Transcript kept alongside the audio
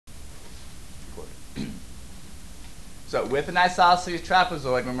So with an isosceles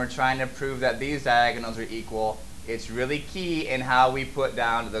trapezoid, when we're trying to prove that these diagonals are equal, it's really key in how we put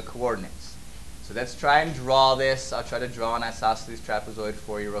down the coordinates. So let's try and draw this. I'll try to draw an isosceles trapezoid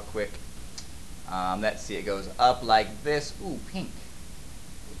for you real quick. Let's see, it goes up like this. Ooh, pink.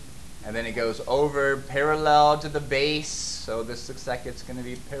 And then it goes over parallel to the base. So this looks like it's going to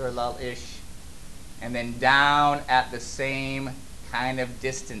be parallel-ish. And then down at the same kind of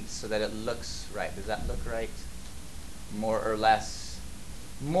distance so that it looks right. Does that look right? More or less?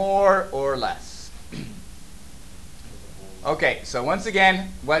 More or less. Okay, so once again,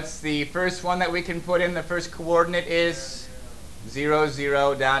 what's the first one that we can put in? The first coordinate is 0,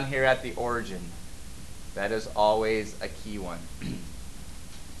 0 down here at the origin. That is always a key one.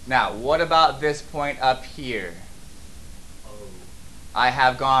 Now, what about this point up here? I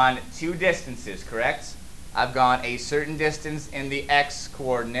have gone two distances, correct? I've gone a certain distance in the x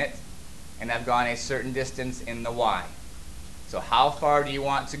coordinate, and I've gone a certain distance in the y. So how far do you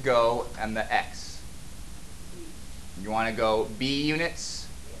want to go on the x? You want to go b units?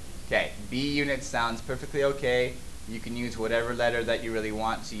 Okay, b units sounds perfectly okay. You can use whatever letter that you really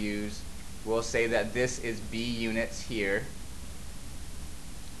want to use. We'll say that this is b units here.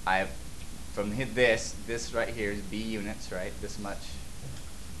 From this right here is b units, right? This much.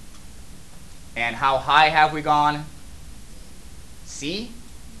 And how high have we gone? C?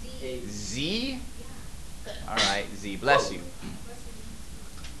 Z? Z? Yeah. All right, Z. Bless you.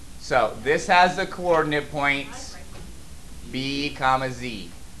 So this has the coordinate points B, comma, Z.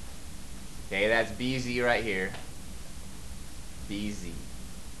 Okay, that's BZ right here. BZ.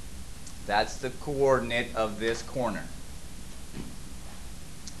 That's the coordinate of this corner.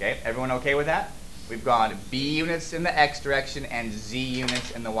 Okay, everyone okay with that? We've gone B units in the x direction and Z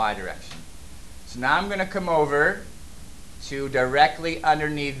units in the y direction. So now I'm going to come over to directly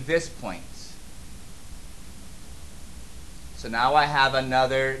underneath this point. So now I have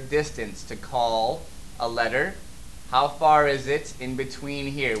another distance to call a letter. How far is it in between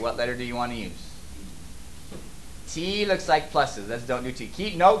here? What letter do you want to use? T looks like pluses. Let's don't do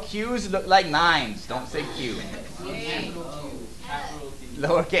T. No, Q's look like nines. Don't say Q.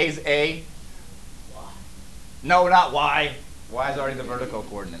 Lowercase a. No, not Y. Y is already the vertical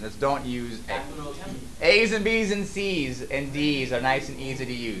coordinate. Let's don't use A. A's and B's and C's and D's are nice and easy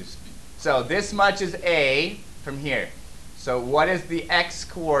to use. So this much is A from here. So what is the x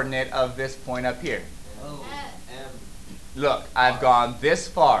coordinate of this point up here? Look, I've gone this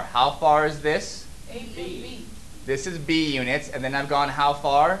far. How far is this? B. This is B units, and then I've gone how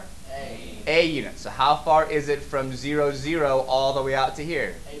far? A units. So how far is it from 0, 0 all the way out to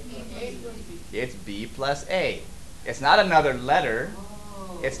here? It's B plus A. It's not another letter.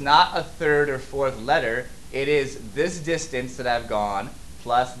 It's not a third or fourth letter. It is this distance that I've gone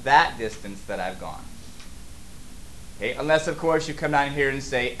plus that distance that I've gone. Okay, unless, of course, you come down here and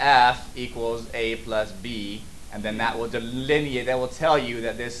say F equals A plus B, and then that will delineate, that will tell you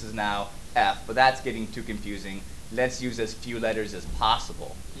that this is now F, but that's getting too confusing. Let's use as few letters as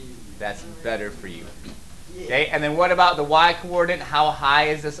possible. That's better for you. Okay, and then what about the y coordinate? How high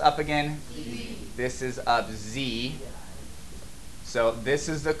is this up again? Z. This is up Z. So this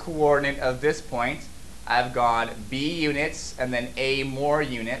is the coordinate of this point. I've gone B units and then A more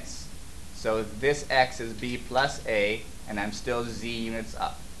units. So this x is B plus A, and I'm still Z units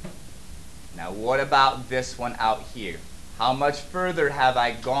up. Now what about this one out here? How much further have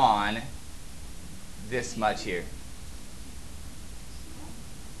I gone this much here?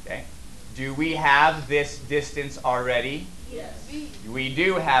 Okay. Do we have this distance already? Yes. We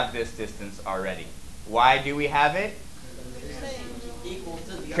do have this distance already. Why do we have it?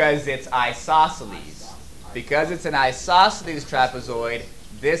 Because it's isosceles. Because it's an isosceles trapezoid,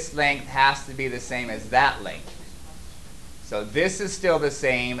 this length has to be the same as that length. So this is still the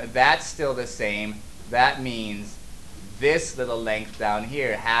same, that's still the same. That means this little length down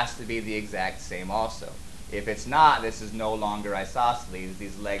here has to be the exact same also. If it's not, this is no longer isosceles.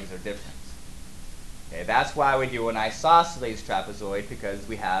 These legs are different. Okay, that's why we do an isosceles trapezoid, because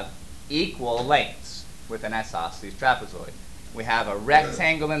we have equal lengths with an isosceles trapezoid. We have a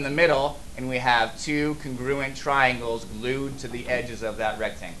rectangle in the middle, and we have two congruent triangles glued to the edges of that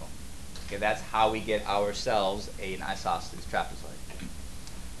rectangle. Okay, that's how we get ourselves an isosceles trapezoid.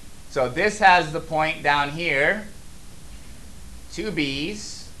 So this has the point down here, 2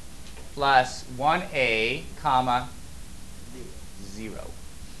 B's plus 1A, comma, 0.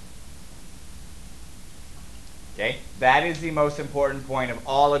 Okay, that is the most important point of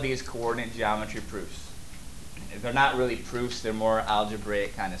all of these coordinate geometry proofs. They're not really proofs, they're more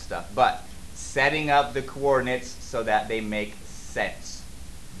algebraic kind of stuff. But setting up the coordinates so that they make sense.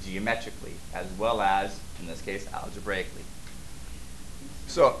 geometrically as well as, in this case, algebraically.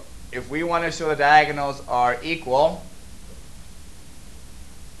 So if we want to show the diagonals are equal,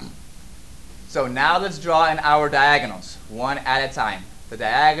 so now let's draw in our diagonals, one at a time. The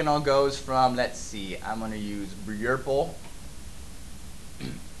diagonal goes from, let's see, I'm going to use purple.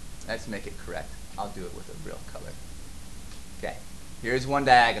 Let's make it correct. I'll do it with a real color. Okay, here's one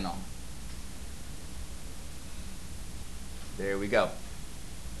diagonal. There we go.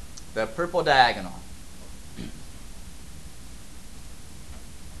 The purple diagonal.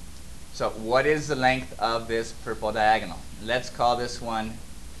 So what is the length of this purple diagonal? Let's call this one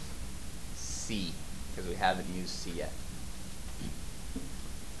C, because we haven't used C yet.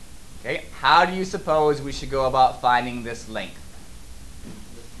 Okay, how do you suppose we should go about finding this length?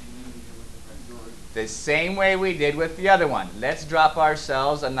 The same way we did with the other one. Let's drop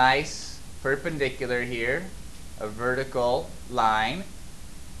ourselves a nice perpendicular here, a vertical line,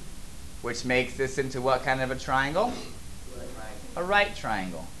 which makes this into what kind of a triangle? A right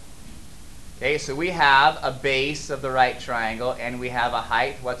triangle. Okay, so we have a base of the right triangle and we have a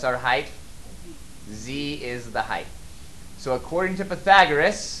height. What's our height? Z is the height. So according to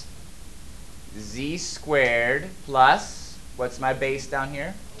Pythagoras, z squared plus, what's my base down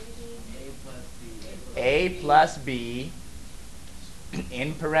here? A plus b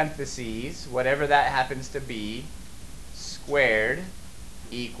in parentheses, whatever that happens to be, squared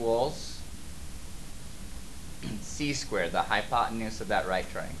equals c squared, the hypotenuse of that right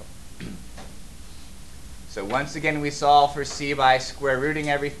triangle. So once again, we solve for c by square rooting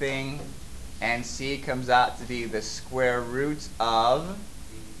everything, and c comes out to be the square root of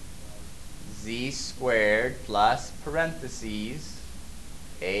z squared plus parentheses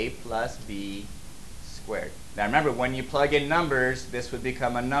a plus b squared. Now remember, when you plug in numbers, this would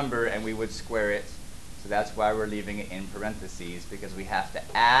become a number and we would square it. So that's why we're leaving it in parentheses, because we have to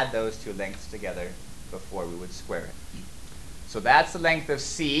add those two lengths together before we would square it. So that's the length of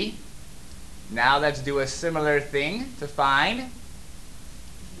C. Now let's do a similar thing to find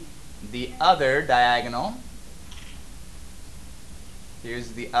the other diagonal.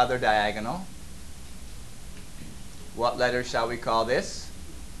 Here's the other diagonal. What letter shall we call this?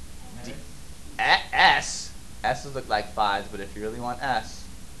 D. S. S's look like 5s, but if you really want S,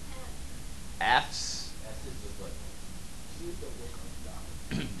 F's.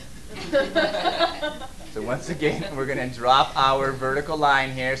 So once again, we're going to drop our vertical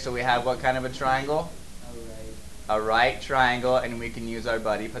line here. So we have what kind of a triangle? A right triangle, and we can use our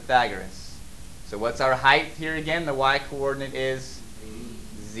buddy Pythagoras. So what's our height here again? The y coordinate is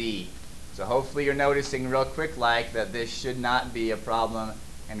z. So hopefully you're noticing real quick like that this should not be a problem,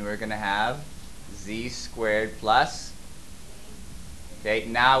 and we're going to have z squared plus, okay,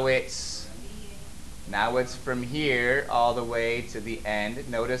 now it's from here all the way to the end.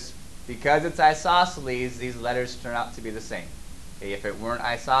 Notice, because it's isosceles, these letters turn out to be the same. Okay, if it weren't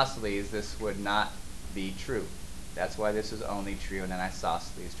isosceles, this would not be true. That's why this is only true in an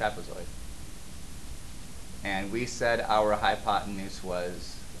isosceles trapezoid. And we said our hypotenuse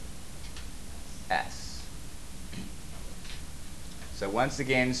was S. So once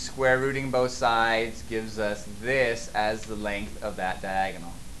again, square rooting both sides gives us this as the length of that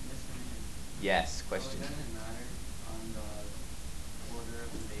diagonal. Yes, question? Does it matter on the order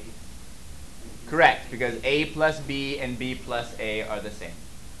of the base? Correct, because A plus B and B plus A are the same.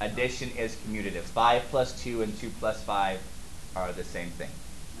 Addition is commutative. 5 plus 2 and 2 plus 5 are the same thing.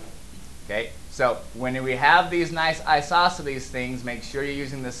 Okay, so when we have these nice isosceles things, make sure you're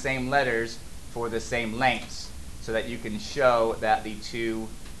using the same letters for the same lengths, so that you can show that the two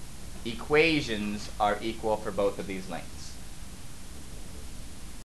equations are equal for both of these lengths.